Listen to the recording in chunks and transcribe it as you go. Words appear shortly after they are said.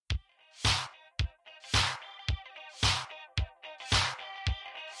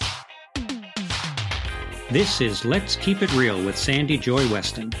This is Let's Keep It Real with Sandy Joy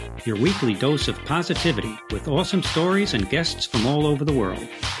Weston, your weekly dose of positivity with awesome stories and guests from all over the world.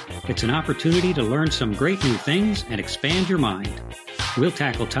 It's an opportunity to learn some great new things and expand your mind. We'll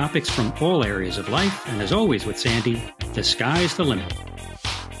tackle topics from all areas of life, and as always with Sandy, the sky's the limit.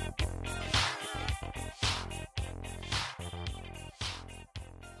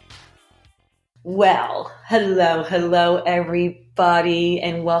 Well, hello, everybody,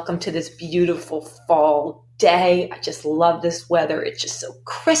 and welcome to this beautiful fall day. I just love this weather. It's just so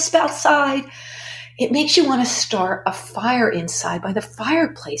crisp outside. It makes you want to start a fire inside by the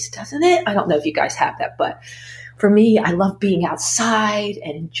fireplace, doesn't it? I don't know if you guys have that, but for me, I love being outside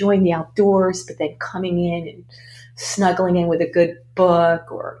and enjoying the outdoors, but then coming in and snuggling in with a good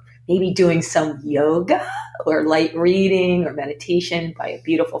book, or maybe doing some yoga or light reading or meditation by a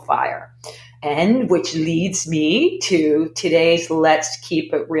beautiful fire. And which leads me to today's Let's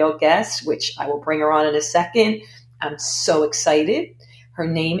Keep It Real guest, which I will bring her on in a second. I'm so excited. Her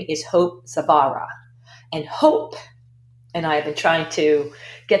name is Hope Zavara. And Hope and I have been trying to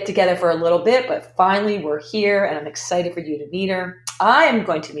get together for a little bit, but finally we're here, and I'm excited for you to meet her. I am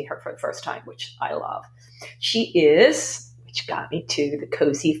going to meet her for the first time, which I love. She is, which got me to the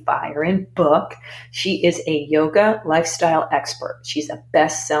Cozy Fire and book. She is a yoga lifestyle expert. She's a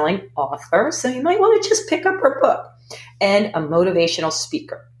best-selling author, so you might want to just pick up her book, and a motivational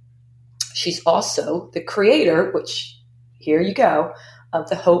speaker. She's also the creator, which, here you go, of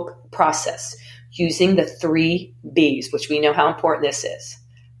the Hope Process, using the 3 B's, which we know how important this is: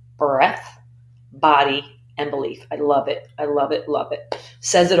 breath, body, and belief. I love it. I love it. Love it.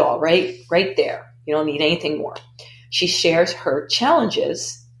 Says it all, right? Right there. You don't need anything more. She shares her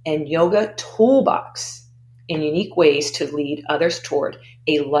challenges and yoga toolbox in unique ways to lead others toward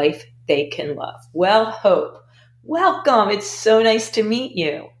a life they can love. Well, Hope, welcome. It's so nice to meet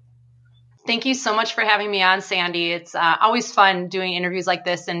you. Thank you so much for having me on, Sandy. It's always fun doing interviews like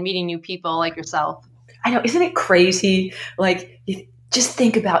this and meeting new people like yourself. I know. Isn't it crazy? Like, you just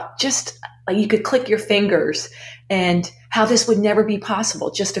think about you could click your fingers and how this would never be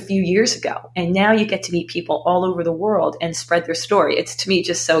possible just a few years ago. And now you get to meet people all over the world and spread their story. It's, to me,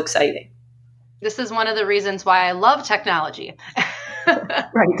 just so exciting. This is one of the reasons why I love technology.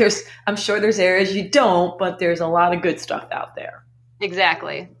 Right. I'm sure there's areas you don't, but there's a lot of good stuff out there.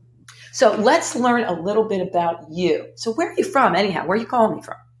 Exactly. So let's learn a little bit about you. So where are you from anyhow? Where are you calling me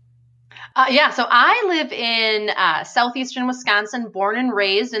from? So I live in southeastern Wisconsin, born and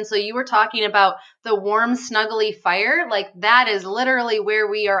raised. And so you were talking about the warm, snuggly fire. Like, that is literally where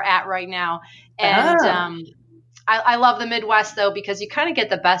we are at right now. And I love the Midwest, though, because you kind of get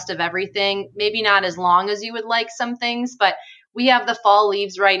the best of everything. Maybe not as long as you would like some things, but we have the fall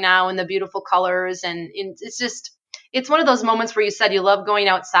leaves right now and the beautiful colors. And it's one of those moments where you said you love going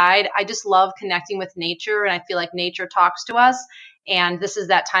outside. I just love connecting with nature, and I feel like nature talks to us. And this is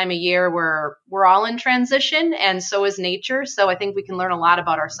that time of year where we're all in transition, and so is nature. So I think we can learn a lot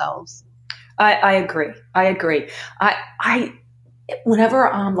about ourselves. I agree. I whenever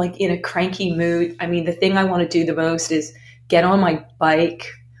I'm like in a cranky mood, I mean, the thing I want to do the most is get on my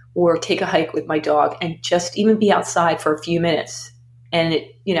bike or take a hike with my dog and just even be outside for a few minutes. And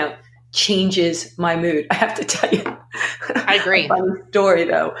it, changes my mood. I have to tell you. I agree. Funny story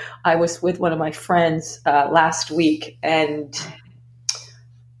though. I was with one of my friends last week, and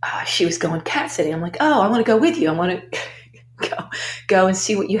she was going cat sitting. I'm like, oh, I want to go with you. I want to go and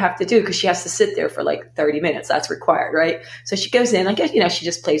see what you have to do, because she has to sit there for like 30 minutes. That's required, right? So she goes in. I guess she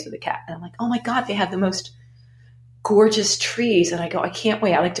just plays with the cat, and I'm like, oh my god, they have the most gorgeous trees. And I go, I can't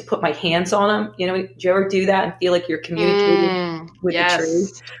wait. I like to put my hands on them. Do you ever do that and feel like you're communicating with yes. the tree?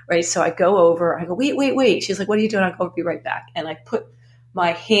 Right. So I go over, I go, wait. She's like, what are you doing? I go, I'll be right back. And I put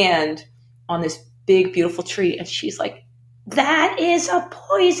my hand on this big, beautiful tree. And she's like, that is a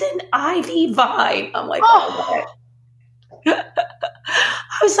poison ivy vine. I'm like, oh.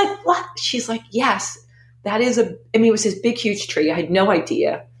 I was like, what? She's like, yes, that is it was this big, huge tree. I had no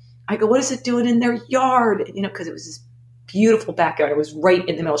idea. I go, what is it doing in their yard? Because it was this beautiful backyard. It was right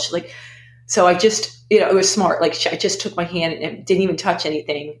in the middle. She's like, so I just, it was smart. Like, I just took my hand and didn't even touch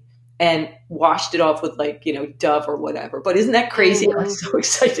anything and washed it off with Dove or whatever. But isn't that crazy? Mm-hmm. I was so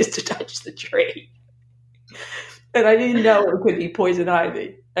excited to touch the tree. And I didn't know it could be poison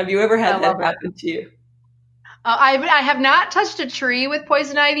ivy. Have you ever had that happen to you? I have not touched a tree with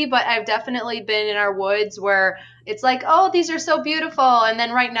poison ivy, but I've definitely been in our woods where it's like, oh, these are so beautiful. And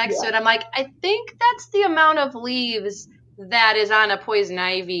then right next to it, I'm like, I think that's the amount of leaves that is on a poison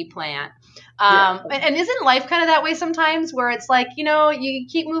ivy plant. And isn't life kind of that way sometimes, where it's like, you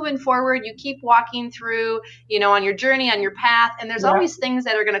keep moving forward, you keep walking through, on your journey, on your path. And there's always things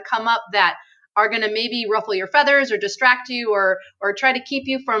that are going to come up that are going to maybe ruffle your feathers or distract you or try to keep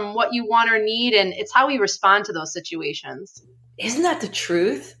you from what you want or need. And it's how we respond to those situations. Isn't that the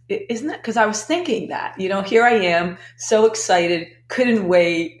truth? Isn't that? Because I was thinking that, here I am, so excited, couldn't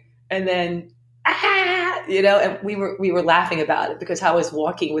wait. And then, and we were laughing about it because I was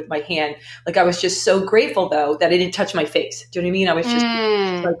walking with my hand. Like I was just so grateful though, that it didn't touch my face. Do you know what I mean? I was just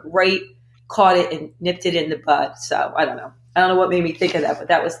like right, caught it and nipped it in the bud. So I don't know. I don't know what made me think of that, but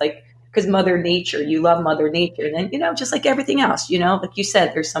that was like, because Mother Nature, you love Mother Nature. And then, just like everything else, like you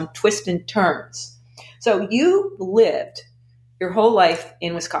said, there's some twists and turns. So you lived your whole life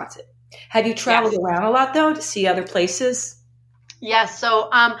in Wisconsin. Have you traveled around a lot though to see other places? Yes. So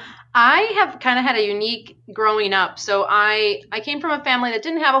I have kind of had a unique growing up. So I came from a family that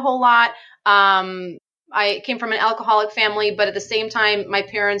didn't have a whole lot. I came from an alcoholic family, but at the same time, my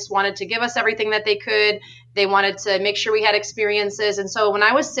parents wanted to give us everything that they could. They wanted to make sure we had experiences. And so when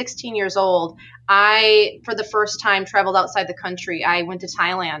I was 16 years old, I, for the first time, traveled outside the country. I went to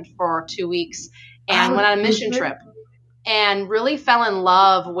Thailand for 2 weeks and went on a mission trip and really fell in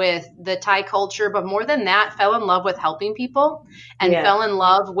love with the Thai culture. But more than that, fell in love with helping people and fell in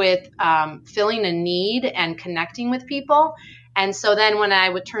love with filling a need and connecting with people. And so then when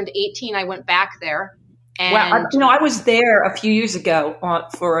I turned 18, I went back there. And I was there a few years ago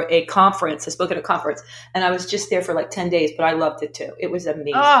for a conference. I spoke at a conference, and I was just there for like 10 days, but I loved it too. It was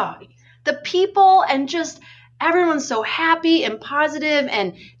amazing. Oh, the people and just everyone's so happy and positive,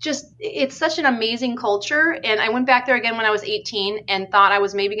 and just it's such an amazing culture. And I went back there again when I was 18 and thought I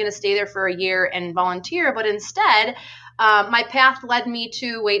was maybe going to stay there for a year and volunteer, but instead my path led me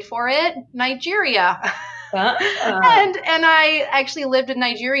to, wait for it, Nigeria. And I actually lived in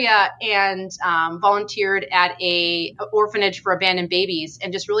Nigeria and volunteered at a orphanage for abandoned babies,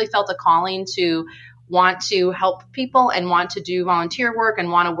 and just really felt a calling to want to help people and want to do volunteer work and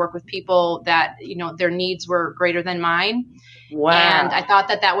want to work with people that, their needs were greater than mine. Wow. And I thought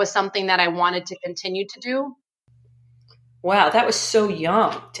that was something that I wanted to continue to do. Wow. That was so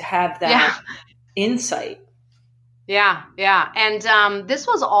young to have that insight. Yeah. And this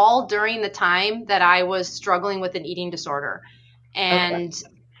was all during the time that I was struggling with an eating disorder. And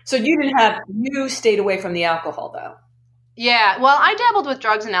so you stayed away from the alcohol though? Yeah. Well, I dabbled with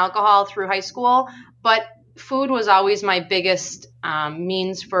drugs and alcohol through high school, but food was always my biggest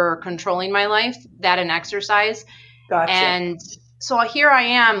means for controlling my life, that and exercise. Gotcha. And so here I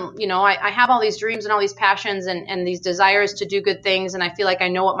am, I have all these dreams and all these passions and these desires to do good things. And I feel like I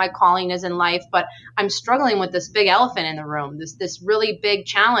know what my calling is in life, but I'm struggling with this big elephant in the room, this really big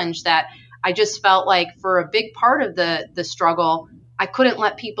challenge that I just felt like for a big part of the struggle, I couldn't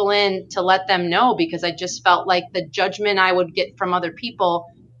let people in to let them know, because I just felt like the judgment I would get from other people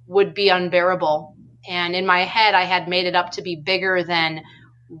would be unbearable. And in my head, I had made it up to be bigger than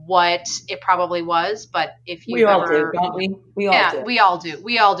what it probably was. But if you all do, don't we? We all do.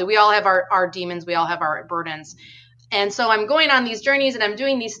 We all have our demons. We all have our burdens. And so I'm going on these journeys and I'm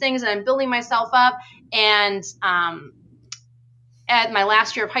doing these things and I'm building myself up. And at my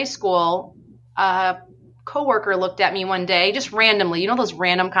last year of high school, a coworker looked at me one day, just randomly, those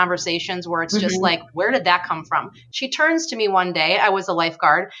random conversations where it's just like, where did that come from? She turns to me one day, I was a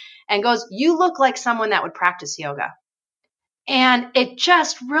lifeguard, and goes, "You look like someone that would practice yoga." And it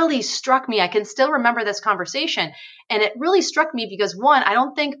just really struck me. I can still remember this conversation. And it really struck me because, one, I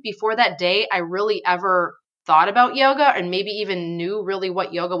don't think before that day I really ever thought about yoga and maybe even knew really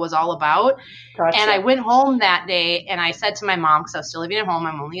what yoga was all about. Gotcha. And I went home that day and I said to my mom, because I was still living at home,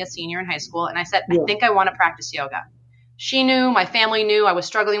 I'm only a senior in high school, and I said, I think I want to practice yoga. She knew, my family knew I was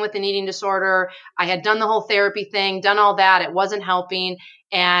struggling with an eating disorder. I had done the whole therapy thing, done all that. It wasn't helping.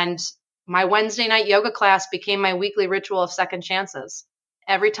 And my Wednesday night yoga class became my weekly ritual of second chances.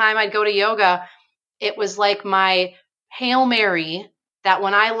 Every time I'd go to yoga, it was like my Hail Mary that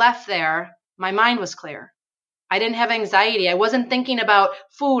when I left there, my mind was clear. I didn't have anxiety. I wasn't thinking about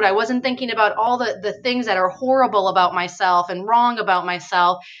food. I wasn't thinking about all the things that are horrible about myself and wrong about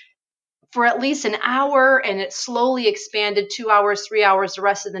myself for at least an hour. And it slowly expanded 2 hours, 3 hours, the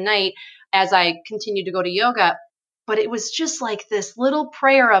rest of the night as I continued to go to yoga. But it was just like this little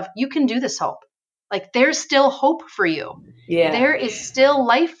prayer of, you can do this, Hope. Like, there's still hope for you. Yeah. There is still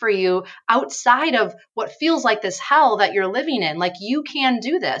life for you outside of what feels like this hell that you're living in. Like, you can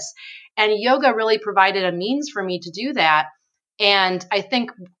do this. And yoga really provided a means for me to do that. And I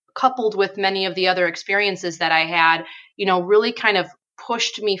think coupled with many of the other experiences that I had, really kind of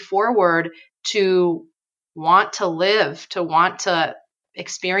pushed me forward to want to live, to want to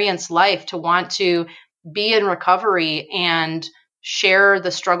experience life, to want to be in recovery and share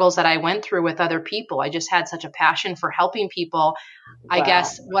the struggles that I went through with other people. I just had such a passion for helping people. I Wow.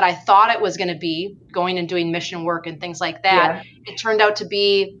 guess what I thought it was going to be, going and doing mission work and things like that, it turned out to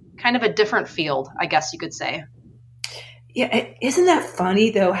be kind of a different field, I guess you could say. Yeah, isn't that funny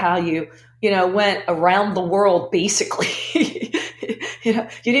though? How you went around the world basically. You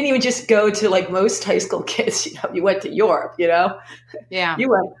didn't even just go to like most high school kids. You went to Europe. Yeah, you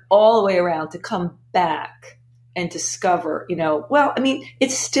went all the way around to come back and discover. Well, I mean,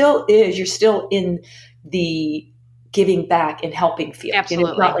 it still is. You're still in the giving back and helping field.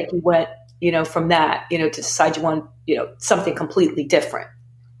 Absolutely. It's not like you went, from that, to decide you want, something completely different.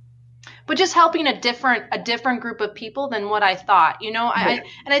 But just helping a different group of people than what I thought,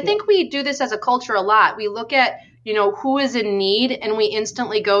 I think we do this as a culture a lot. We look at, who is in need, and we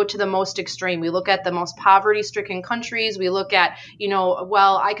instantly go to the most extreme. We look at the most poverty-stricken countries. We look at,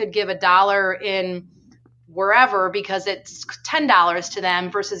 well, I could give $1 in wherever because it's $10 to them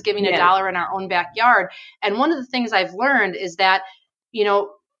versus giving $1 in our own backyard. And one of the things I've learned is that,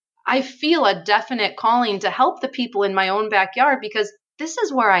 I feel a definite calling to help the people in my own backyard because this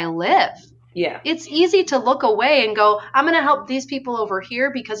is where I live. Yeah. It's easy to look away and go, I'm going to help these people over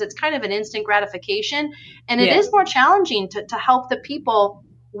here because it's kind of an instant gratification. And it is more challenging to help the people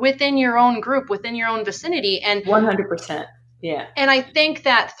within your own group, within your own vicinity. And 100%. Yeah. And I think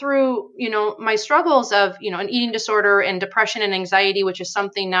that through, my struggles of, an eating disorder and depression and anxiety, which is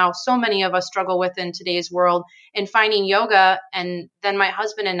something now so many of us struggle with in today's world, and finding yoga, and then my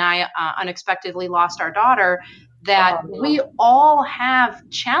husband and I unexpectedly lost our daughter, that we all have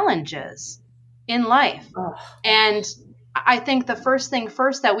challenges in life. And I think the first thing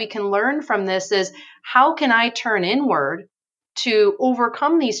that we can learn from this is, how can I turn inward to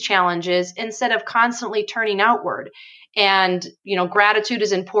overcome these challenges instead of constantly turning outward? And, gratitude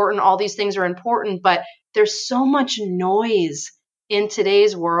is important. All these things are important, but there's so much noise in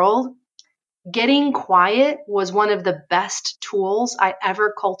today's world. Getting quiet was one of the best tools I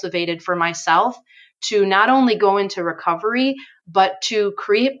ever cultivated for myself to not only go into recovery, but to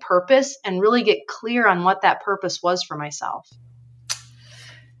create purpose and really get clear on what that purpose was for myself.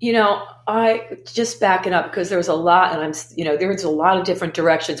 I just backing up because there was a lot, and there's a lot of different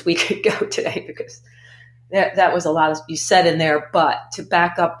directions we could go today because that was a lot of you said in there. But to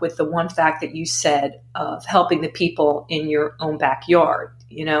back up with the one fact that you said of helping the people in your own backyard,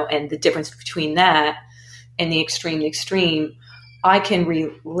 and the difference between that and the extreme, I can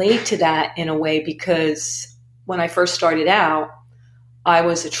relate to that in a way because when I first started out, I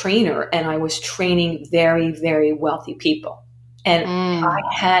was a trainer and I was training very, very wealthy people. And I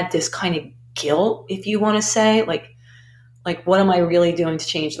had this kind of guilt, if you want to say, like, what am I really doing to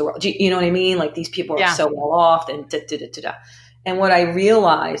change the world? You know what I mean? Like, these people are so well off and da-da-da-da-da. And what I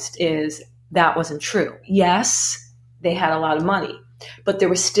realized is that wasn't true. Yes, they had a lot of money, but there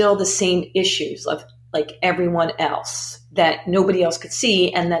were still the same issues of like everyone else that nobody else could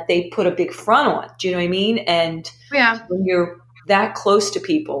see and that they put a big front on. Do you know what I mean? And when you're that close to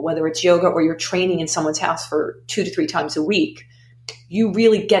people, whether it's yoga or you're training in someone's house for 2 to 3 times a week, you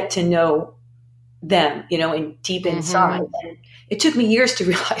really get to know them, and deep inside. And it took me years to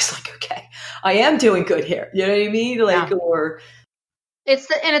realize, like, okay, I am doing good here. You know what I mean? Like, or it's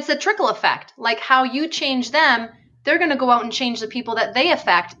the trickle effect. Like, how you change them, they're going to go out and change the people that they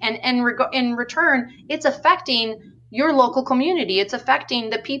affect. And in return, it's affecting your local community. It's affecting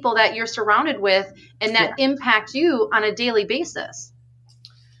the people that you're surrounded with and that impact you on a daily basis.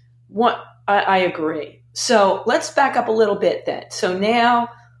 I agree. So let's back up a little bit then. So now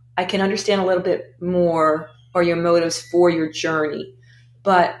I can understand a little bit more or your motives for your journey,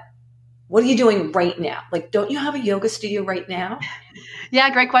 but what are you doing right now? Like, don't you have a yoga studio right now? Yeah,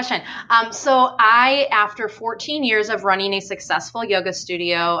 great question. So I, after 14 years of running a successful yoga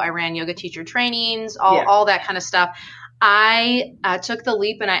studio, I ran yoga teacher trainings, all that kind of stuff. I took the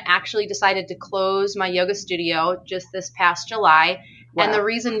leap and I actually decided to close my yoga studio just this past July. Wow. And the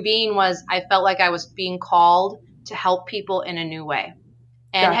reason being was I felt like I was being called to help people in a new way.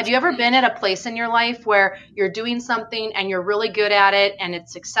 And have you ever been at a place in your life where you're doing something and you're really good at it and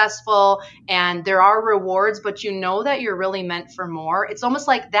it's successful and there are rewards, but you know that you're really meant for more? It's almost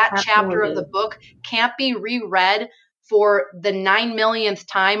like that chapter of the book can't be reread for the 9 millionth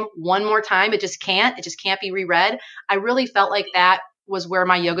time, one more time. It just can't be reread. I really felt like that was where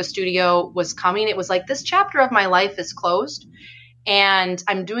my yoga studio was coming. It was like, this chapter of my life is closed and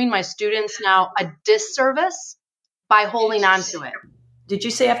I'm doing my students now a disservice by holding on to it. Did you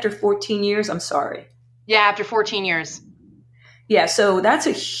say after 14 years? I'm sorry. Yeah, after 14 years. Yeah, so that's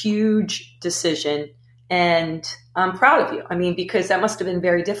a huge decision, and I'm proud of you. I mean, because that must have been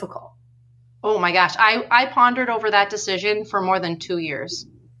very difficult. Oh my gosh. I pondered over that decision for more than 2 years.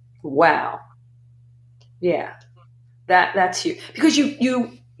 Wow. Yeah. That's huge. Because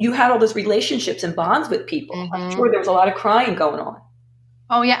you had all those relationships and bonds with people. Mm-hmm. I'm sure there was a lot of crying going on.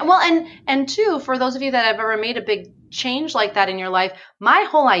 Oh yeah. Well, and two, for those of you that have ever made a big change like that in your life, my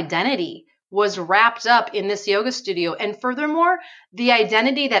whole identity was wrapped up in this yoga studio. And furthermore, the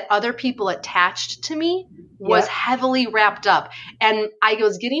identity that other people attached to me was heavily wrapped up. And I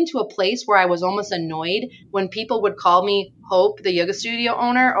was getting to a place where I was almost annoyed when people would call me Hope, the yoga studio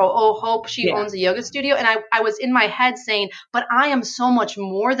owner, or oh, Hope, she owns a yoga studio. And I was in my head saying, but I am so much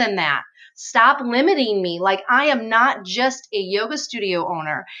more than that. Stop limiting me. Like, I am not just a yoga studio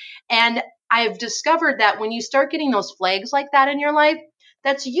owner. And I've discovered that when you start getting those flags like that in your life,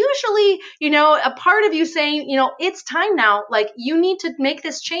 that's usually, a part of you saying, it's time now. Like, you need to make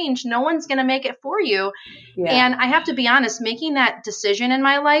this change. No one's going to make it for you. Yeah. And I have to be honest, making that decision in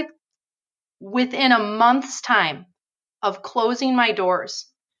my life within a month's time of closing my doors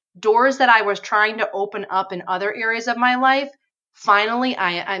that I was trying to open up in other areas of my life, finally,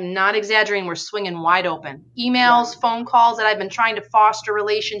 I'm not exaggerating, we're swinging wide open. Emails, phone calls that I've been trying to foster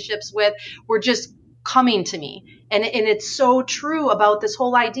relationships with were just coming to me. And it's so true about this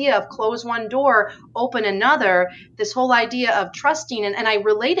whole idea of close one door, open another, this whole idea of trusting. And I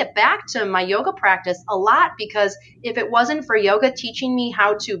relate it back to my yoga practice a lot, because if it wasn't for yoga teaching me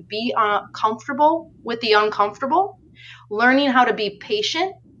how to be comfortable with the uncomfortable, learning how to be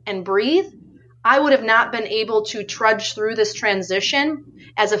patient and breathe, I would have not been able to trudge through this transition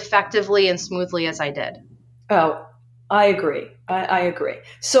as effectively and smoothly as I did. Oh, I agree. I agree.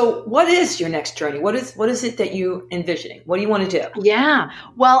 So what is your next journey? What is it that you envisioning? What do you want to do? Yeah.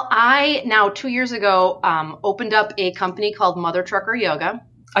 Well, I now 2 years ago opened up a company called Mother Trucker Yoga.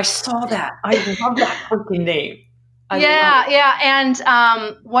 I saw that. I love that freaking name. Yeah. And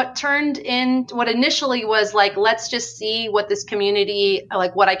what initially was like, let's just see what this community,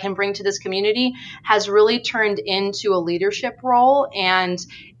 like what I can bring to this community, has really turned into a leadership role and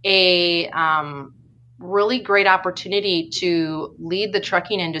a really great opportunity to lead the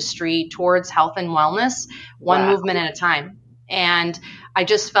trucking industry towards health and wellness, one movement at a time. And I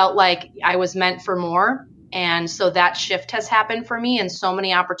just felt like I was meant for more. And so that shift has happened for me, and so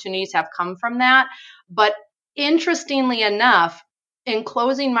many opportunities have come from that. But interestingly enough, in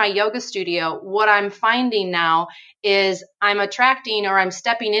closing my yoga studio, what I'm finding now is I'm attracting, or I'm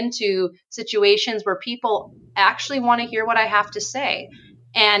stepping into situations where people actually want to hear what I have to say.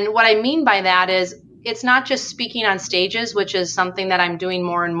 And what I mean by that is, it's not just speaking on stages, which is something that I'm doing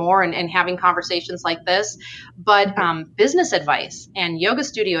more and more, and having conversations like this, but business advice and yoga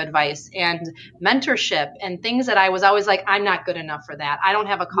studio advice and mentorship and things that I was always like, I'm not good enough for that. I don't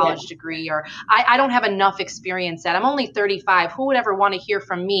have a college degree, or I don't have enough experience that I'm only 35. Who would ever want to hear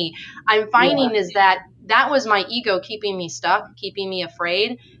from me? I'm finding is that was my ego keeping me stuck, keeping me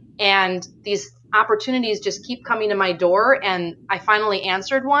afraid. And these opportunities just keep coming to my door, and I finally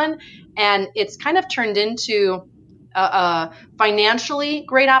answered one, and it's kind of turned into a financially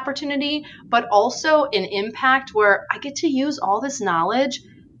great opportunity, but also an impact where I get to use all this knowledge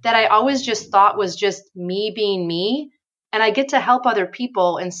that I always just thought was just me being me, and I get to help other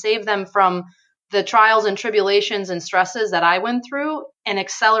people and save them from the trials and tribulations and stresses that I went through, and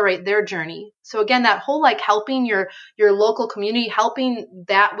accelerate their journey. So again, that whole like helping your local community, helping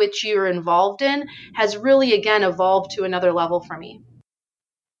that which you're involved in, has really again evolved to another level for me.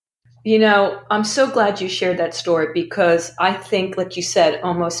 I'm so glad you shared that story, because I think, like you said,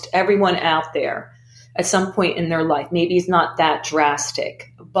 almost everyone out there at some point in their life, maybe it's not that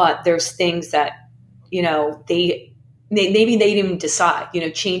drastic, but there's things that, maybe they didn't even decide,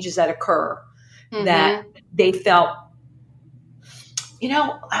 changes that occur that they felt,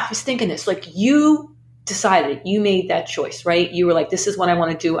 I was thinking this, like, you decided, you made that choice, right? You were like, this is what I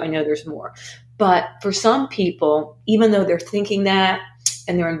want to do. I know there's more. But for some people, even though they're thinking that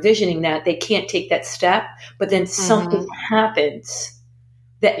and they're envisioning that, they can't take that step, but then something happens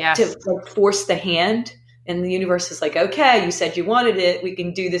that to like force the hand, and the universe is like, okay, you said you wanted it. We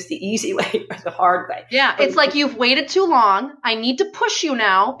can do this the easy way or the hard way. Yeah. But it's like, you've waited too long. I need to push you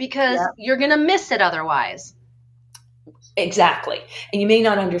now, because you're going to miss it otherwise. Exactly. And you may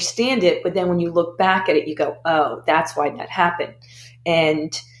not understand it, but then when you look back at it, you go, oh, that's why that happened.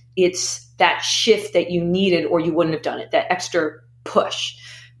 And it's that shift that you needed, or you wouldn't have done it, that extra push.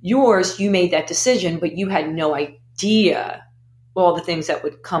 Yours, you made that decision, but you had no idea all the things that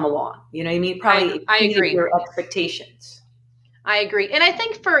would come along. You know what I mean? Probably I agree. Your expectations. I agree. And I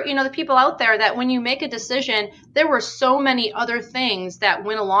think for, the people out there, that when you make a decision, there were so many other things that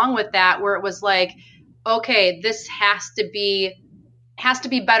went along with that, where it was like, okay, this has has to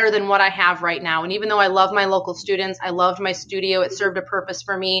be better than what I have right now. And even though I love my local students, I loved my studio, it served a purpose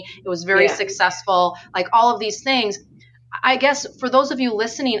for me. It was very successful, like all of these things. I guess for those of you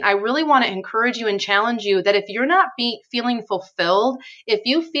listening, I really want to encourage you and challenge you that if you're not feeling fulfilled, if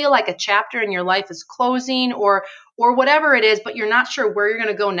you feel like a chapter in your life is closing or whatever it is, but you're not sure where you're going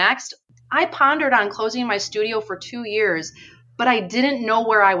to go next. I pondered on closing my studio for 2 years, but I didn't know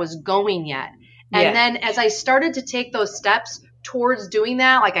where I was going yet. And then as I started to take those steps towards doing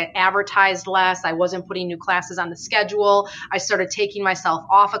that, like I advertised less, I wasn't putting new classes on the schedule, I started taking myself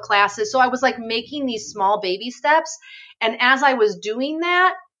off of classes. So I was like making these small baby steps. And as I was doing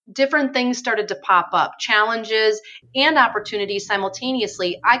that, different things started to pop up, challenges and opportunities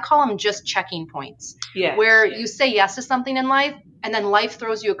simultaneously. I call them just checking points, where you say yes to something in life, and then life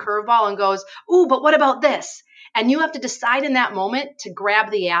throws you a curveball and goes, ooh, but what about this? And you have to decide in that moment to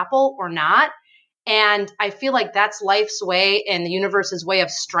grab the apple or not. And I feel like that's life's way and the universe's way of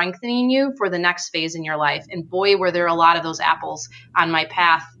strengthening you for the next phase in your life. And boy, were there a lot of those apples on my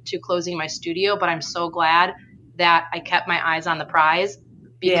path to closing my studio. But I'm so glad that I kept my eyes on the prize,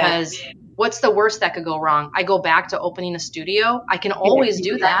 because what's the worst that could go wrong? I go back to opening a studio. I can always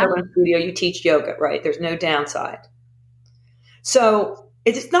do that. Studio, you teach yoga, right? There's no downside. So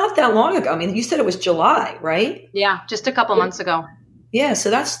it's not that long ago. I mean, you said it was July, right? Yeah, just a couple months ago. Yeah,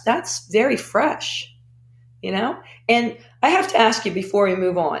 so that's very fresh, you know? And I have to ask you before we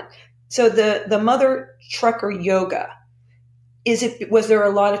move on. So the Mother Trucker Yoga, was there a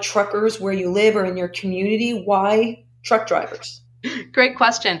lot of truckers where you live or in your community? Why truck drivers? Great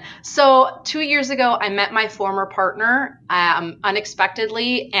question. So 2 years ago, I met my former partner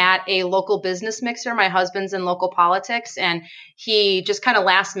unexpectedly at a local business mixer. My husband's in local politics, and he just kind of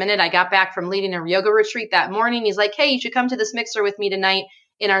last minute, I got back from leading a yoga retreat that morning. He's like, hey, you should come to this mixer with me tonight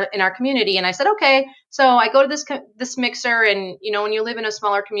in our community. And I said, okay. So I go to this mixer, and you know, when you live in a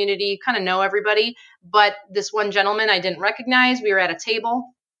smaller community, you kind of know everybody. But this one gentleman I didn't recognize, we were at a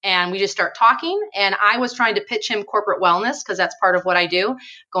table. And we just start talking, and I was trying to pitch him corporate wellness, because that's part of what I do,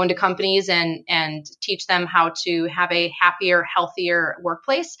 go into companies and teach them how to have a happier, healthier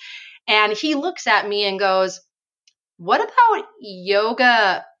workplace. And he looks at me and goes, what about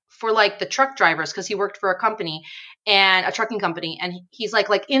yoga for like the truck drivers? Because he worked for a company, and a trucking company. And he's like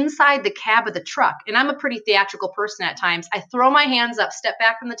inside the cab of the truck. And I'm a pretty theatrical person at times. I throw my hands up, step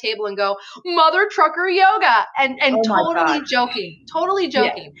back from the table and go, Mother Trucker Yoga. And totally joking.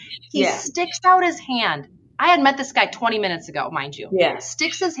 Yeah. He sticks out his hand. I had met this guy 20 minutes ago, mind you. Yeah.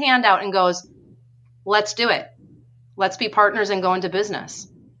 Sticks his hand out and goes, let's do it. Let's be partners and go into business.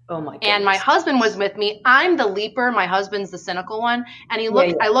 Oh my goodness. And my husband was with me. I'm the leaper. My husband's the cynical one. And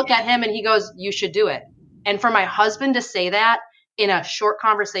I look at him and he goes, you should do it. And for my husband to say that in a short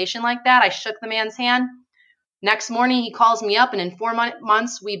conversation like that, I shook the man's hand. Next morning, he calls me up, and in 4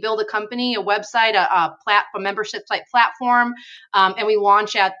 months, we build a company, a website, a membership type platform, and we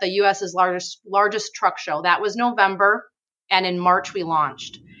launch at the U.S.'s largest truck show. That was November, and in March, we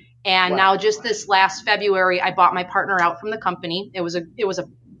launched. And now just this last February, I bought my partner out from the company. It was a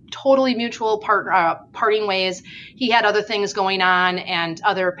totally mutual parting ways. He had other things going on and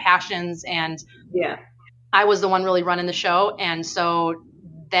other passions, and I was the one really running the show. And so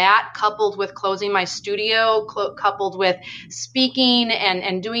that, coupled with closing my studio, coupled with speaking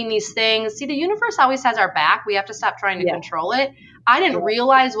and doing these things. See, the universe always has our back. We have to stop trying to control it. I didn't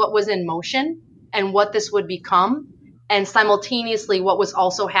realize what was in motion and what this would become, and simultaneously what was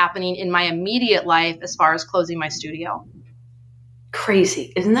also happening in my immediate life as far as closing my studio.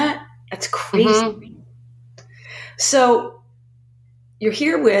 Crazy, isn't that? That's crazy. Mm-hmm. So you're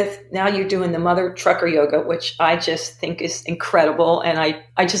here now you're doing the Mother Trucker Yoga, which I just think is incredible. And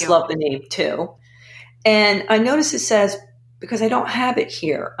I just love the name too. And I notice it says, because I don't have it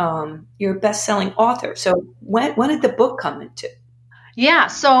here, you're a best-selling author. So when did the book come into? Yeah,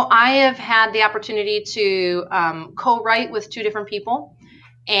 so I have had the opportunity to co-write with 2 different people.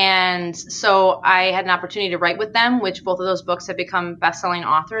 And so I had an opportunity to write with them, which both of those books have become best-selling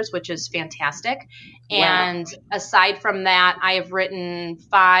authors, which is fantastic. Wow. And aside from that, I have written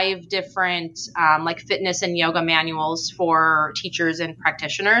 5 different fitness and yoga manuals for teachers and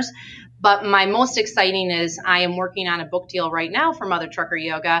practitioners. But my most exciting is I am working on a book deal right now for Mother Trucker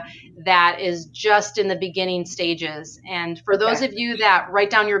Yoga that is just in the beginning stages. And for those of you that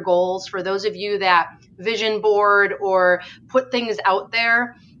write down your goals, for those of you that vision board or put things out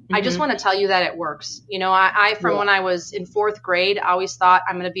there, I just want to tell you that it works. You know, I from when I was in 4th grade, I always thought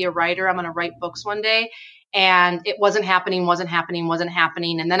I'm going to be a writer. I'm going to write books one day. And it wasn't happening.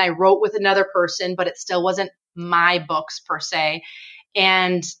 And then I wrote with another person, but it still wasn't my books per se.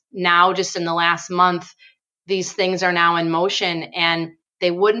 And now just in the last month, these things are now in motion, and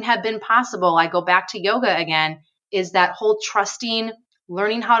they wouldn't have been possible. I go back to yoga again, is that whole trusting,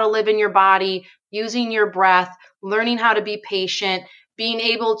 learning how to live in your body, using your breath, learning how to be patient, being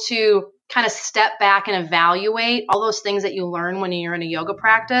able to kind of step back and evaluate all those things that you learn when you're in a yoga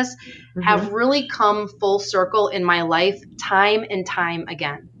practice have really come full circle in my life time and time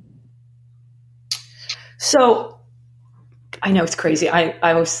again. So I know it's crazy.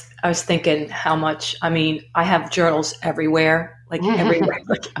 I was thinking how much, I mean, I have journals everywhere, like everywhere.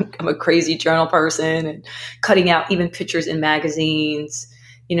 Like I'm a crazy journal person, and cutting out even pictures in magazines,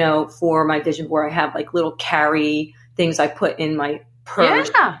 you know, for my vision board. I have like little carry things I put in my purse,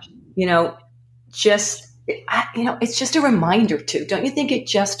 you know, just, you know, it's just a reminder too. Don't you think it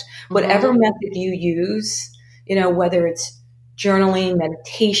just, whatever method you use, you know, whether it's journaling,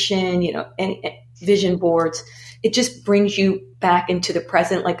 meditation, you know, and vision boards, it just brings you back into the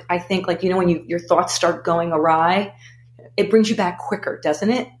present. Like, I think, like, you know, when your thoughts start going awry, it brings you back quicker, doesn't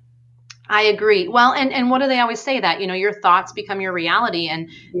it? I agree. Well, and what do they always say, that, you know, your thoughts become your reality, and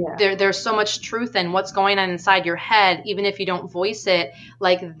there's so much truth in what's going on inside your head, even if you don't voice it,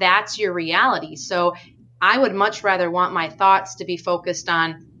 like that's your reality. So I would much rather want my thoughts to be focused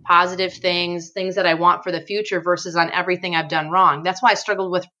on positive things that I want for the future versus on everything I've done wrong. That's why I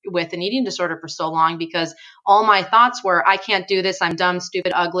struggled with an eating disorder for so long, because all my thoughts were, I can't do this. I'm dumb,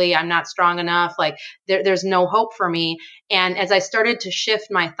 stupid, ugly. I'm not strong enough. Like there's no hope for me. And as I started to shift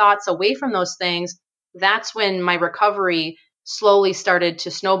my thoughts away from those things, that's when my recovery slowly started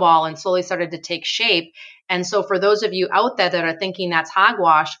to snowball and slowly started to take shape. And so for those of you out there that are thinking that's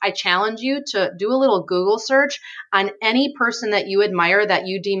hogwash, I challenge you to do a little Google search on any person that you admire, that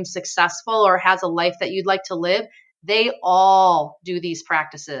you deem successful or has a life that you'd like to live. They all do these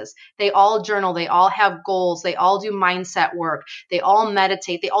practices. They all journal. They all have goals. They all do mindset work. They all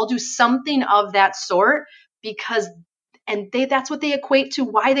meditate. They all do something of that sort, because that's what they equate to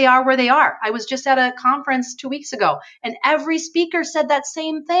why they are where they are. I was just at a conference 2 weeks ago, and every speaker said that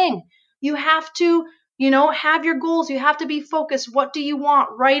same thing. You have to, you know, have your goals. You have to be focused. What do you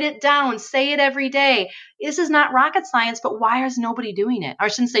want? Write it down. Say it every day. This is not rocket science, but why is nobody doing it? Or I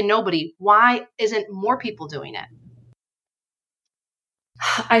shouldn't say nobody. Why isn't more people doing it?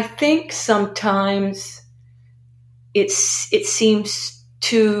 I think sometimes it seems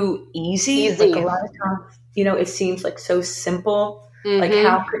too easy. Like a lot of times, you know, it seems like so simple. Like,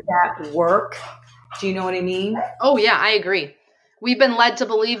 how could that work? Do you know what I mean? Oh, yeah, I agree. We've been led to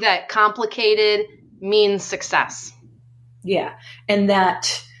believe that complicated means success. Yeah. And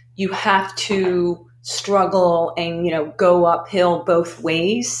that you have to struggle and, you know, go uphill both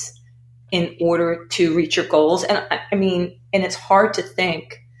ways in order to reach your goals. And I mean, and it's hard to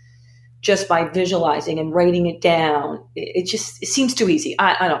think just by visualizing and writing it down. It seems too easy.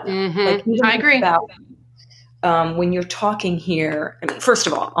 I don't know. Like, I agree. About, when you're talking here, I mean, first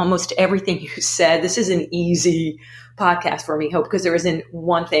of all, almost everything you said, this is an easy podcast for me, Hope, because there isn't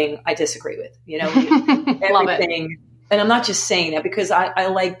one thing I disagree with, you know, everything. And I'm not just saying that because I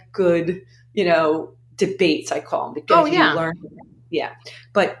like good, you know, debates, I call them, because you learn from them. Yeah.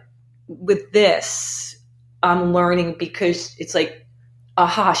 But with this, I'm learning because it's like,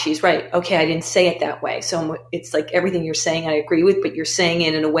 aha, she's right. Okay, I didn't say it that way. So it's like everything you're saying I agree with, but you're saying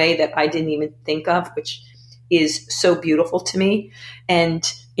it in a way that I didn't even think of, which is so beautiful to me.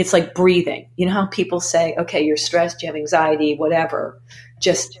 And it's like breathing. You know how people say, okay, you're stressed, you have anxiety, whatever.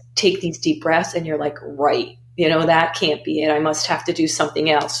 Just take these deep breaths, and you're like, right, you know, that can't be it. I must have to do something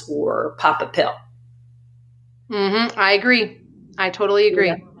else or pop a pill. I agree. I totally agree.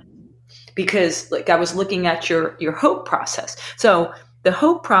 Yeah. Because like I was looking at your hope process. So the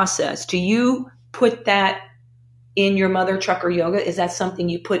hope process, do you put that in your Mother Trucker Yoga? Is that something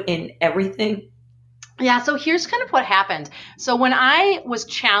you put in everything? Yeah, so here's kind of what happened. So when I was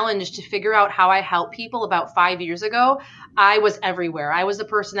challenged to figure out how I help people about 5 years ago, I was everywhere. I was the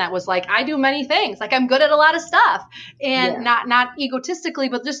person that was like, I do many things. Like, I'm good at a lot of stuff, and not egotistically,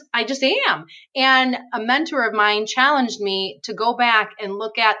 but I just am. And a mentor of mine challenged me to go back and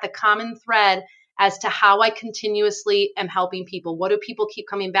look at the common thread as to how I continuously am helping people. What do people keep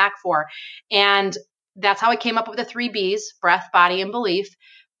coming back for? And that's how I came up with the 3 Bs: breath, body, and belief.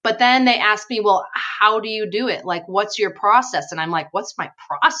 But then they asked me, well, how do you do it? Like, what's your process? And I'm like, what's my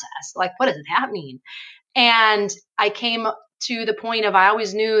process? Like, what does that mean? And I came to the point of, I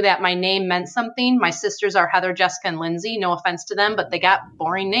always knew that my name meant something. My sisters are Heather, Jessica, and Lindsay. No offense to them, but they got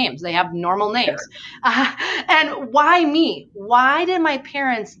boring names. They have normal names. And why me? Why did my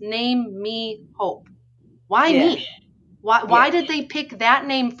parents name me Hope? Why me? Why did they pick that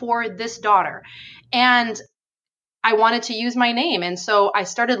name for this daughter? And I wanted to use my name. And so I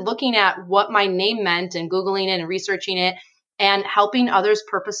started looking at what my name meant and Googling it and researching it and helping others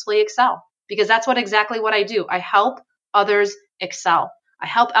purposefully excel, because that's exactly what I do. I help others excel. I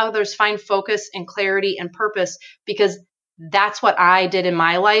help others find focus and clarity and purpose, because that's what I did in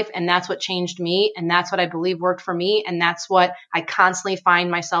my life, and that's what changed me, and that's what I believe worked for me, and that's what I constantly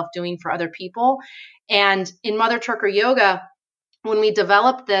find myself doing for other people. And in Mother Trucker Yoga, when we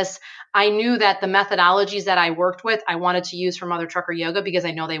developed this, I knew that the methodologies that I worked with, I wanted to use for Mother Trucker Yoga because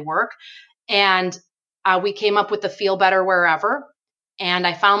I know they work. And we came up with the Feel Better Wherever. And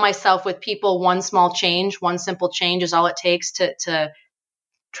I found myself with people, one small change, one simple change is all it takes to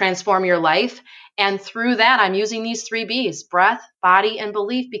transform your life. And through that, I'm using these 3 B's, breath, body, and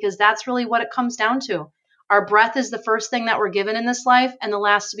belief, because that's really what it comes down to. Our breath is the first thing that we're given in this life and the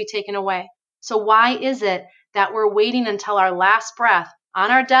last to be taken away. So why is it that we're waiting until our last breath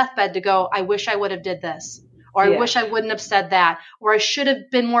on our deathbed to go, I wish I would have did this, or I wish I wouldn't have said that, or I should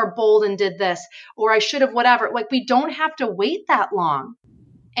have been more bold and did this, or I should have whatever. Like, we don't have to wait that long.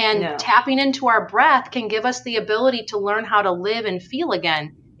 And tapping into our breath can give us the ability to learn how to live and feel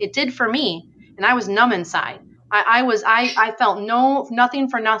again. It did for me. And I was numb inside. I felt nothing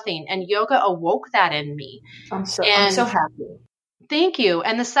for nothing. And yoga awoke that in me. I'm so happy. Thank you.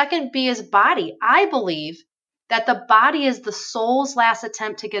 And the second B is body. I believe that the body is the soul's last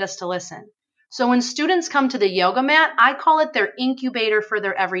attempt to get us to listen. So when students come to the yoga mat, I call it their incubator for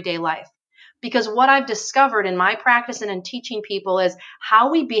their everyday life. Because what I've discovered in my practice and in teaching people is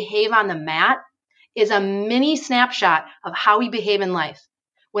how we behave on the mat is a mini snapshot of how we behave in life.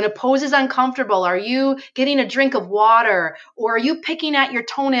 When a pose is uncomfortable, are you getting a drink of water? Or are you picking at your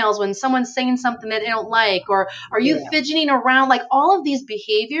toenails when someone's saying something that they don't like? Or are you fidgeting around? Like, all of these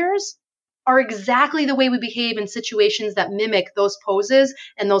behaviors are exactly the way we behave in situations that mimic those poses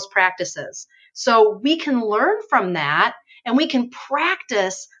and those practices. So we can learn from that, and we can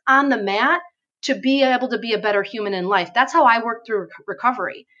practice on the mat to be able to be a better human in life. That's how I work through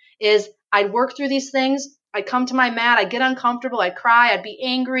recovery, is I'd work through these things. I'd come to my mat, I'd get uncomfortable, I'd cry, I'd be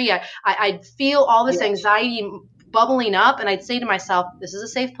angry, I'd feel all this anxiety bubbling up, and I'd say to myself, this is a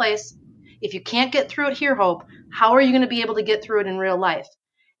safe place. If you can't get through it here, Hope, how are you going to be able to get through it in real life?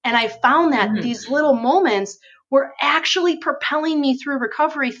 And I found that these little moments were actually propelling me through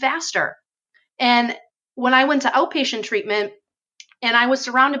recovery faster. And when I went to outpatient treatment, and I was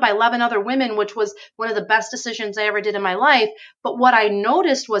surrounded by 11 other women, which was one of the best decisions I ever did in my life. But what I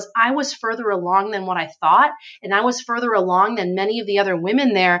noticed was I was further along than what I thought. And I was further along than many of the other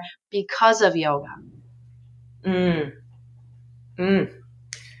women there because of yoga.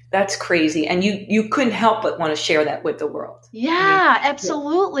 That's crazy. And you couldn't help but want to share that with the world. Yeah,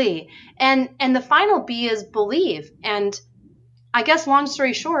 absolutely. And the final B is believe. And I guess, long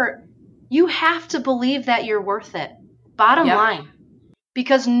story short, you have to believe that you're worth it. Bottom line.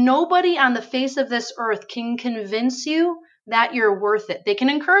 Because nobody on the face of this earth can convince you that you're worth it. They can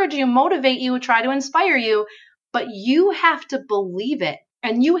encourage you, motivate you, try to inspire you, but you have to believe it.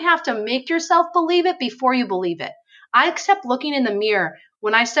 And you have to make yourself believe it before you believe it. I kept looking in the mirror.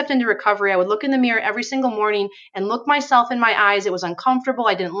 When I stepped into recovery, I would look in the mirror every single morning and look myself in my eyes. It was uncomfortable.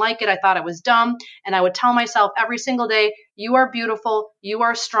 I didn't like it. I thought it was dumb. And I would tell myself every single day, you are beautiful. You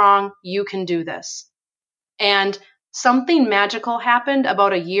are strong. You can do this. And something magical happened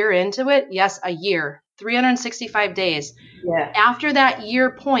about a year into it. Yes, a year, 365 days. Yeah. After that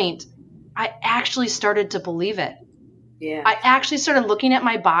year point, I actually started to believe it. Yeah. I actually started looking at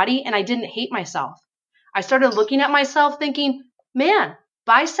my body and I didn't hate myself. I started looking at myself thinking, man,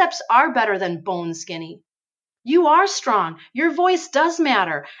 biceps are better than bone skinny. You are strong. Your voice does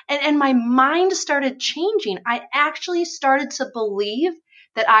matter. And my mind started changing. I actually started to believe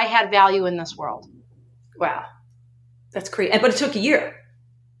that I had value in this world. Wow. That's crazy. But it took a year.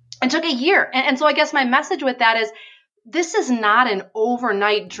 It took a year. And so I guess my message with that is, this is not an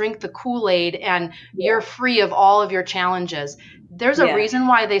overnight drink the Kool-Aid and you're free of all of your challenges. There's a reason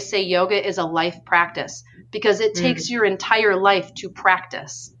why they say yoga is a life practice, because it takes your entire life to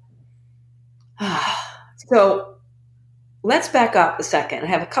practice. So let's back up a second. I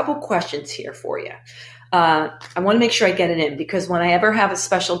have a couple questions here for you. I want to make sure I get it in, because when I ever have a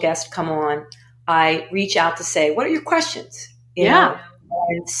special guest come on, I reach out to say, what are your questions? You know,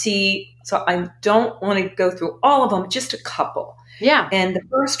 and see. So I don't want to go through all of them, just a couple. Yeah. And the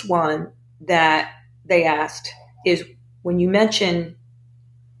first one that they asked is, when you mention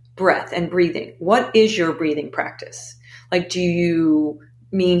breath and breathing, what is your breathing practice? Like, do you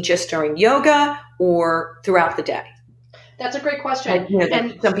mean just during yoga or throughout the day? That's a great question. Like,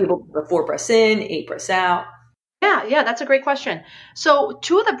 and some people do 4 breaths in, 8 breaths out. Yeah, that's a great question. So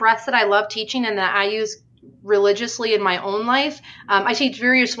 2 of the breaths that I love teaching and that I use religiously in my own life. I teach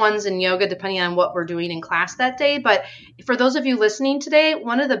various ones in yoga depending on what we're doing in class that day. But for those of you listening today,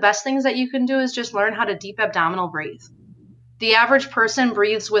 one of the best things that you can do is just learn how to deep abdominal breathe. The average person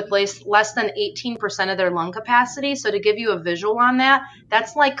breathes with less than 18% of their lung capacity. So to give you a visual on that,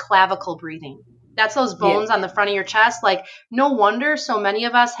 that's like clavicle breathing. That's those bones on the front of your chest. Like, no wonder so many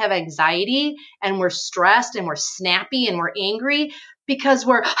of us have anxiety and we're stressed and we're snappy and we're angry because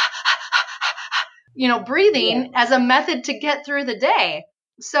we're, breathing as a method to get through the day.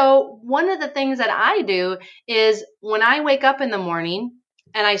 So one of the things that I do is when I wake up in the morning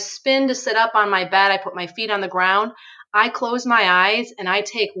and I spin to sit up on my bed, I put my feet on the ground, I close my eyes and I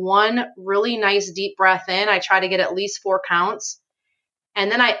take one really nice deep breath in. I try to get at least 4 counts. And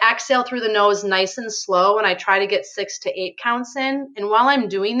then I exhale through the nose nice and slow, and I try to get 6 to 8 counts in. And while I'm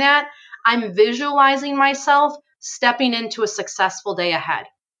doing that, I'm visualizing myself stepping into a successful day ahead.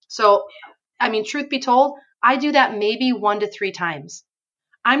 So, truth be told, I do that maybe 1 to 3 times.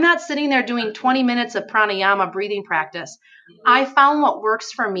 I'm not sitting there doing 20 minutes of pranayama breathing practice. I found what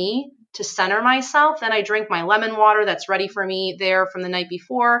works for me to center myself. Then I drink my lemon water that's ready for me there from the night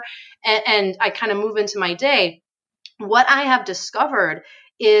before, and I kind of move into my day. What I have discovered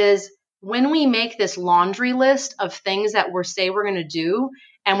is when we make this laundry list of things that we're going to do,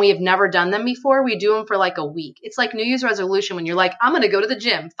 and we have never done them before, we do them for like a week. It's like New Year's resolution when you're like, I'm going to go to the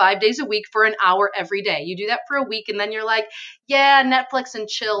gym 5 days a week for an hour every day. You do that for a week, and then you're like, yeah, Netflix and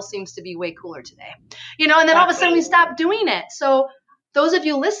chill seems to be way cooler today. And then all of a sudden we stop doing it. So those of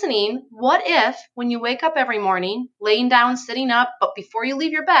you listening, what if when you wake up every morning, laying down, sitting up, but before you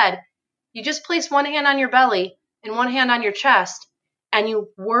leave your bed, you just place one hand on your belly and one hand on your chest, and you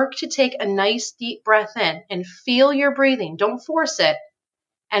work to take a nice deep breath in and feel your breathing. Don't force it,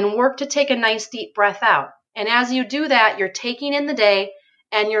 and work to take a nice deep breath out. And as you do that, you're taking in the day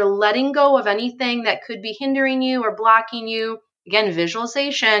and you're letting go of anything that could be hindering you or blocking you. Again,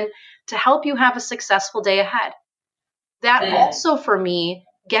 visualization to help you have a successful day ahead. That also for me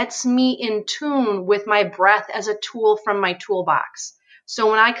gets me in tune with my breath as a tool from my toolbox. So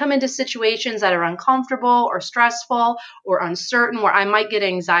when I come into situations that are uncomfortable or stressful or uncertain, where I might get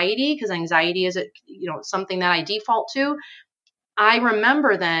anxiety, because anxiety is something that I default to, I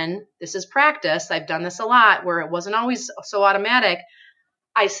remember then, this is practice, I've done this a lot, where it wasn't always so automatic.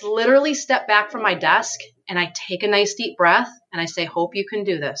 I literally step back from my desk and I take a nice deep breath and I say, hope you can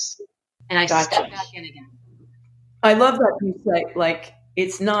do this. And I step back in again. I love that you say, like,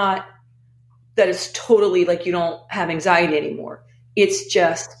 it's not that it's totally like you don't have anxiety anymore. It's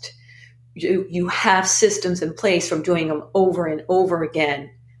just you have systems in place from doing them over and over again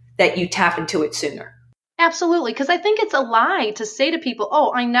that you tap into it sooner. Absolutely. Because I think it's a lie to say to people,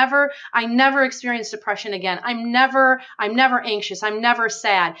 oh, I never experienced depression again. I'm never anxious. I'm never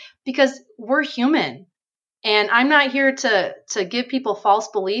sad, because we're human. And I'm not here to give people false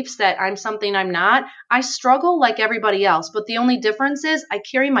beliefs that I'm something I'm not. I struggle like everybody else, but the only difference is I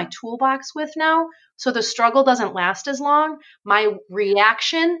carry my toolbox with now, so the struggle doesn't last as long. My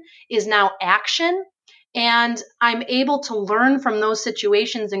reaction is now action, and I'm able to learn from those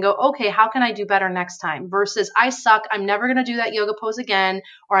situations and go, okay, how can I do better next time? Versus I suck, I'm never going to do that yoga pose again,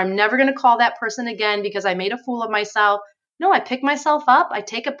 or I'm never going to call that person again because I made a fool of myself. No, I pick myself up, I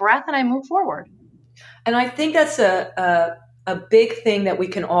take a breath, and I move forward. And I think that's a big thing that we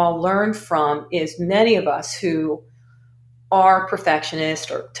can all learn from, is many of us who are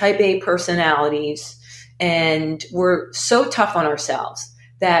perfectionists or type A personalities, and we're so tough on ourselves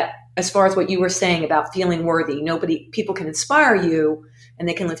that, as far as what you were saying about feeling worthy, people can inspire you and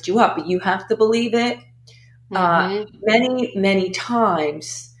they can lift you up, but you have to believe it. Mm-hmm. Many, many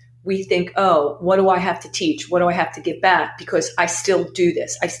times we think, oh, what do I have to teach? What do I have to give back? Because I still do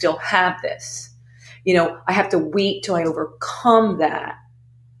this. I still have this. I have to wait till I overcome that.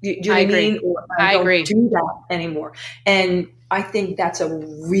 Do you know what I mean? Or I don't do that anymore. And I think that's a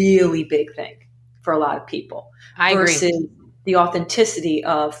really big thing for a lot of people. Versus the authenticity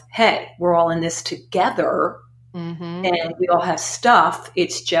of, hey, we're all in this together, and we all have stuff.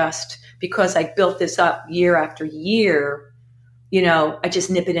 It's just because I built this up year after year, I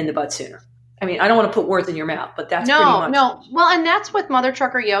just nip it in the bud sooner. I mean, I don't want to put words in your mouth, but that's pretty much. No. Well, and that's with Mother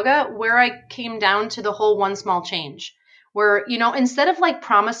Trucker Yoga, where I came down to the whole one small change, where, instead of like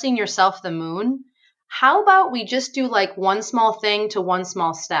promising yourself the moon, how about we just do like one small thing to one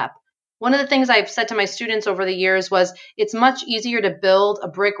small step? One of the things I've said to my students over the years was, it's much easier to build a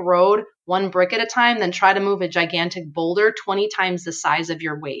brick road one brick at a time than try to move a gigantic boulder 20 times the size of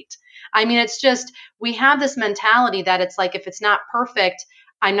your weight. I mean, it's just, we have this mentality that it's like, if it's not perfect,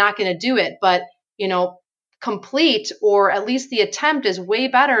 I'm not going to do it. But, complete, or at least the attempt, is way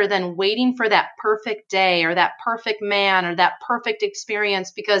better than waiting for that perfect day or that perfect man or that perfect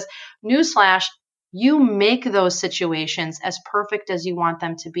experience, because newsflash, you make those situations as perfect as you want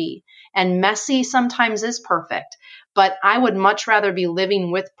them to be. And messy sometimes is perfect, but I would much rather be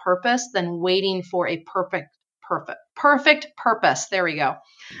living with purpose than waiting for a perfect purpose. There we go.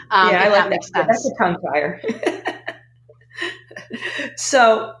 Yeah, I like that makes that. sense. That's a tongue tire.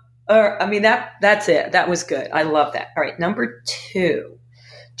 So, that's it. That was good. I love that. All right. Number 2,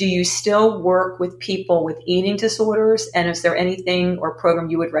 do you still work with people with eating disorders? And is there anything or program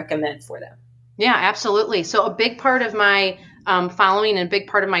you would recommend for them? Yeah, absolutely. So a big part of my following and a big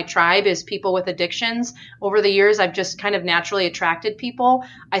part of my tribe is people with addictions. Over the years, I've just kind of naturally attracted people.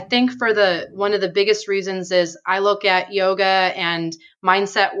 I think one of the biggest reasons is I look at yoga and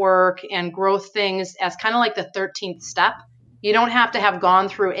mindset work and growth things as kind of like the 13th step. You don't have to have gone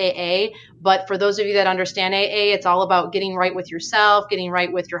through AA, but for those of you that understand AA, it's all about getting right with yourself, getting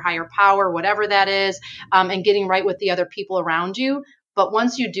right with your higher power, whatever that is, and getting right with the other people around you. But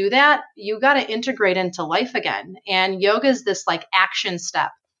once you do that, you got to integrate into life again. And yoga is this like action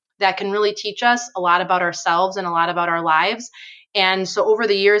step that can really teach us a lot about ourselves and a lot about our lives. And so over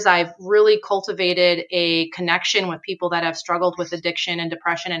the years, I've really cultivated a connection with people that have struggled with addiction and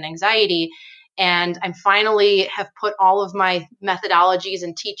depression and anxiety. And I'm finally have put all of my methodologies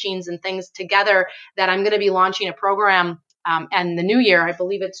and teachings and things together that I'm going to be launching a program and the new year, I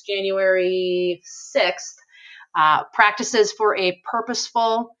believe it's January 6th, practices for a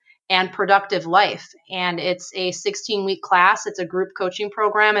purposeful and productive life. And it's a 16-week class. It's a group coaching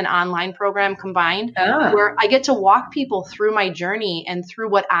program, an online program combined, where I get to walk people through my journey and through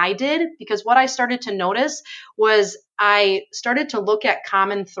what I did. Because what I started to notice was I started to look at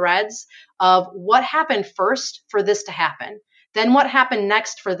common threads of what happened first for this to happen. Then what happened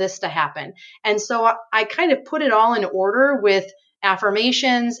next for this to happen. And so I kind of put it all in order with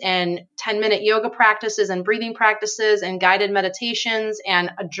affirmations and 10-minute yoga practices and breathing practices and guided meditations and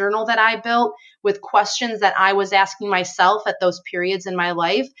a journal that I built with questions that I was asking myself at those periods in my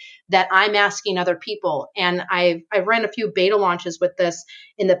life that I'm asking other people. And I've ran a few beta launches with this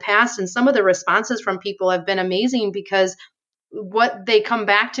in the past, and some of the responses from people have been amazing, because what they come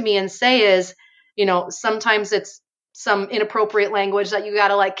back to me and say is, sometimes it's some inappropriate language that you got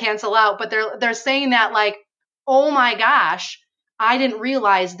to like cancel out, but they're saying that like, oh my gosh, I didn't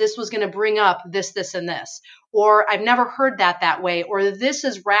realize this was going to bring up this, and this, or I've never heard that way, or this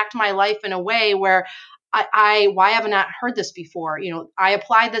has racked my life in a way where why have I not heard this before? I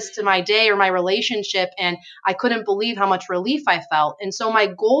applied this to my day or my relationship, and I couldn't believe how much relief I felt. And so my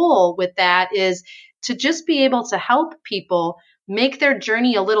goal with that is to just be able to help people make their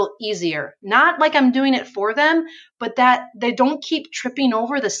journey a little easier. Not like I'm doing it for them, but that they don't keep tripping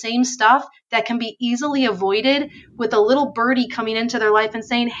over the same stuff that can be easily avoided with a little birdie coming into their life and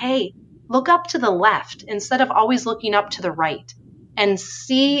saying, hey, look up to the left instead of always looking up to the right, and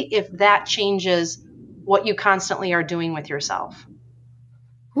see if that changes what you constantly are doing with yourself.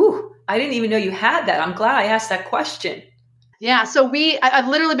 Whew, I didn't even know you had that. I'm glad I asked that question. Yeah. So I've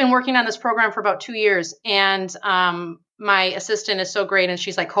literally been working on this program for about 2 years, and my assistant is so great. And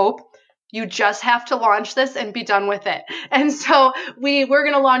she's like, Hope, you just have to launch this and be done with it. And so we're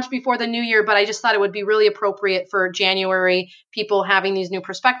going to launch before the new year, but I just thought it would be really appropriate for January, people having these new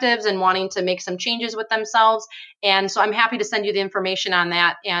perspectives and wanting to make some changes with themselves. And so I'm happy to send you the information on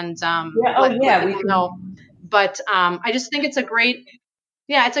that. And we can know. But I just think it's a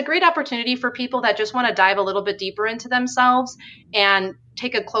great opportunity for people that just want to dive a little bit deeper into themselves and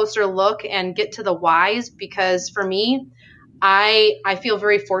take a closer look and get to the whys. Because for me, I feel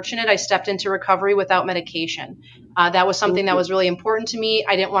very fortunate. I stepped into recovery without medication. That was something that was really important to me.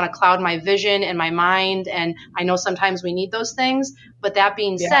 I didn't want to cloud my vision and my mind. And I know sometimes we need those things. But that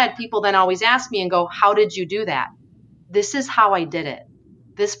being said, people then always ask me and go, how did you do that? This is how I did it.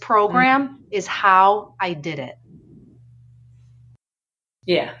 This program is how I did it.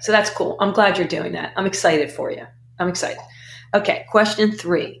 Yeah, so that's cool. I'm glad you're doing that. I'm excited for you. I'm excited. Okay, question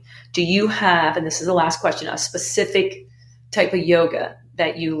 3. Do you have, and this is the last question, a specific type of yoga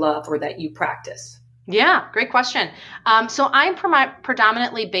that you love or that you practice? Yeah, great question. So I'm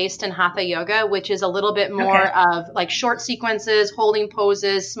predominantly based in Hatha Yoga, which is a little bit more of like short sequences, holding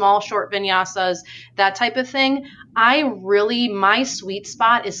poses, small short vinyasas, that type of thing. My sweet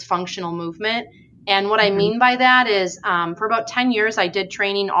spot is functional movement. And what I mean by that is for about 10 years, I did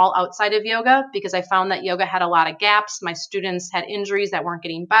training all outside of yoga because I found that yoga had a lot of gaps. My students had injuries that weren't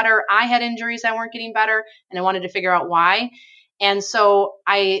getting better. I had injuries that weren't getting better, and I wanted to figure out why. And so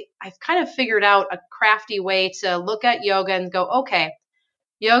I've kind of figured out a crafty way to look at yoga and go, okay,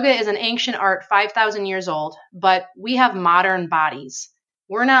 Yoga is an ancient art, 5,000 years old, but we have modern bodies.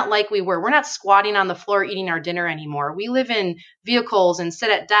 We're not like we were. We're not squatting on the floor eating our dinner anymore. We live in vehicles and sit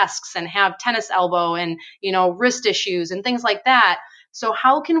at desks and have tennis elbow and, wrist issues and things like that. So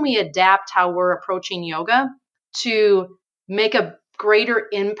how can we adapt how we're approaching yoga to make a greater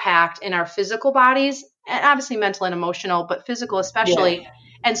impact in our physical bodies, and obviously mental and emotional, but physical especially. Yeah.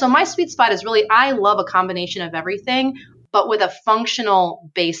 And so my sweet spot is really, I love a combination of everything, but with a functional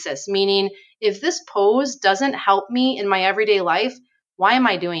basis, meaning if this pose doesn't help me in my everyday life, why am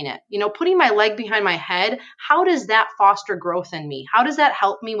I doing it? Putting my leg behind my head, how does that foster growth in me? How does that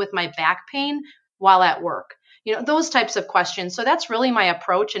help me with my back pain while at work? Those types of questions. So that's really my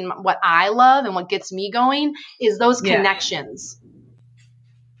approach, and what I love and what gets me going is those connections.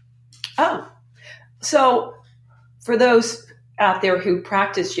 Oh, so for those out there who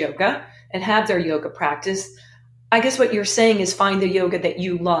practice yoga and have their yoga practice, I guess what you're saying is find the yoga that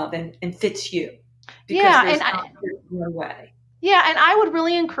you love and fits you. Because there's not your way. Yeah, and I would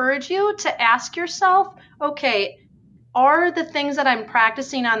really encourage you to ask yourself, okay, are the things that I'm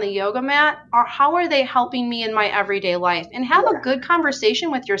practicing on the yoga mat, how are they helping me in my everyday life? And have a good conversation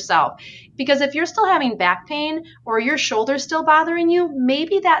with yourself. Because if you're still having back pain or your shoulder's still bothering you,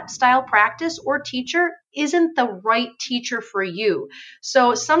 maybe that style practice or teacher isn't the right teacher for you.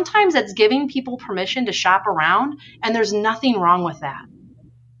 So sometimes it's giving people permission to shop around, and there's nothing wrong with that.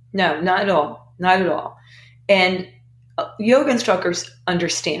 No, not at all. Not at all. And yoga instructors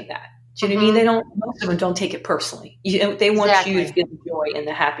understand that. Do you know what I mean? Most of them don't take it personally. They want you to feel the joy and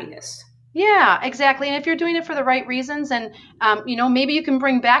the happiness. Yeah, exactly. And if you're doing it for the right reasons, and, maybe you can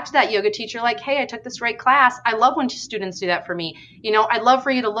bring back to that yoga teacher, like, hey, I took this great class. I love when students do that for me. I'd love for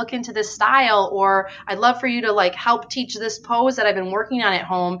you to look into this style, or I'd love for you to help teach this pose that I've been working on at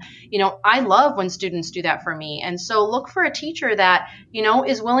home. I love when students do that for me. And so look for a teacher that,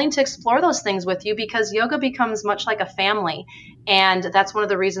 is willing to explore those things with you, because yoga becomes much like a family. And that's one of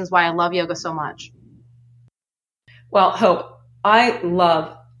the reasons why I love yoga so much. Well, Hope, I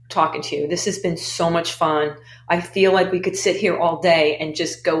love talking to you. This has been so much fun. I feel like we could sit here all day and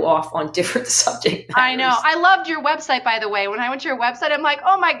just go off on different subject matters. I know. I loved your website, by the way. When I went to your website, I'm like,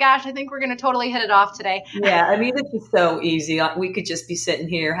 oh my gosh, I think we're going to totally hit it off today. Yeah. I mean, this is so easy. We could just be sitting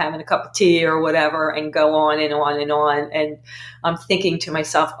here having a cup of tea or whatever and go on and on and on. And I'm thinking to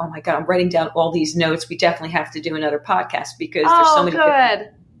myself, oh my God, I'm writing down all these notes. We definitely have to do another podcast, because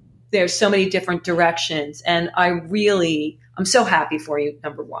there's so many different directions. And I'm so happy for you,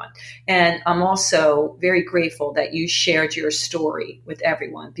 number one. And I'm also very grateful that you shared your story with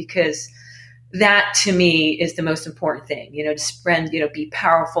everyone, because that to me is the most important thing, to spread, be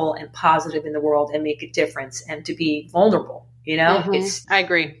powerful and positive in the world and make a difference, and to be vulnerable, I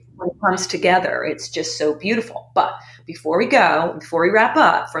agree. When it comes together, it's just so beautiful. But before we wrap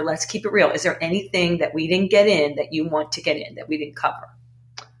up for Let's Keep It Real, is there anything that we didn't get in that you want to get in that we didn't cover?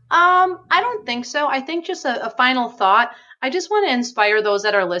 I don't think so. I think just a final thought. I just want to inspire those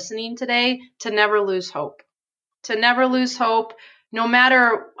that are listening today to never lose hope. To never lose hope, no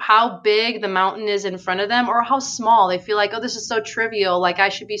matter how big the mountain is in front of them or how small. They feel like, oh, this is so trivial. Like, I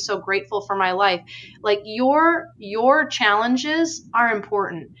should be so grateful for my life. Like, your challenges are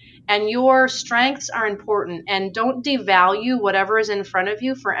important, and your strengths are important. And don't devalue whatever is in front of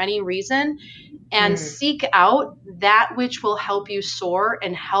you for any reason. And seek out that which will help you soar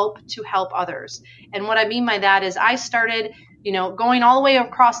and help others. And what I mean by that is I started, going all the way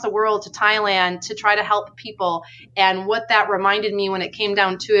across the world to Thailand to try to help people. And what that reminded me when it came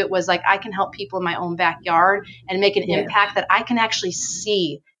down to it was like, I can help people in my own backyard and make an impact that I can actually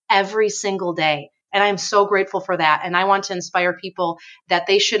see every single day. And I'm so grateful for that. And I want to inspire people that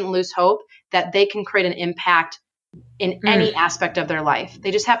they shouldn't lose hope, that they can create an impact in any aspect of their life.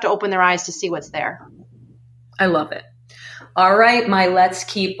 They just have to open their eyes to see what's there. I love it. All right, my Let's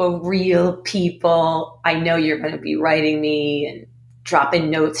Keep It Real people. I know you're going to be writing me and dropping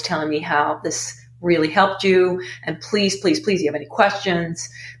notes telling me how this really helped you. And please, please, please, if you have any questions,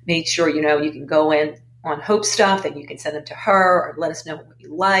 make sure, you can go in on Hope stuff and you can send them to her, or let us know what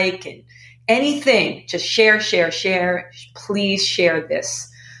you like, and anything. Just share. Please share this.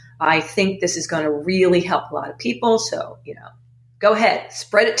 I think this is going to really help a lot of people. So, go ahead,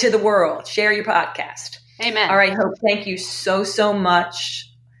 spread it to the world, share your podcast. Amen. All right, Hope, thank you so, so much.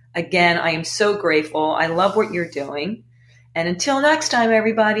 Again, I am so grateful. I love what you're doing. And until next time,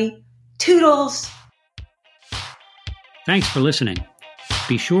 everybody, toodles. Thanks for listening.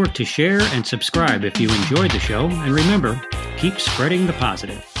 Be sure to share and subscribe if you enjoyed the show. And remember, keep spreading the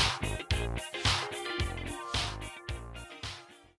positive.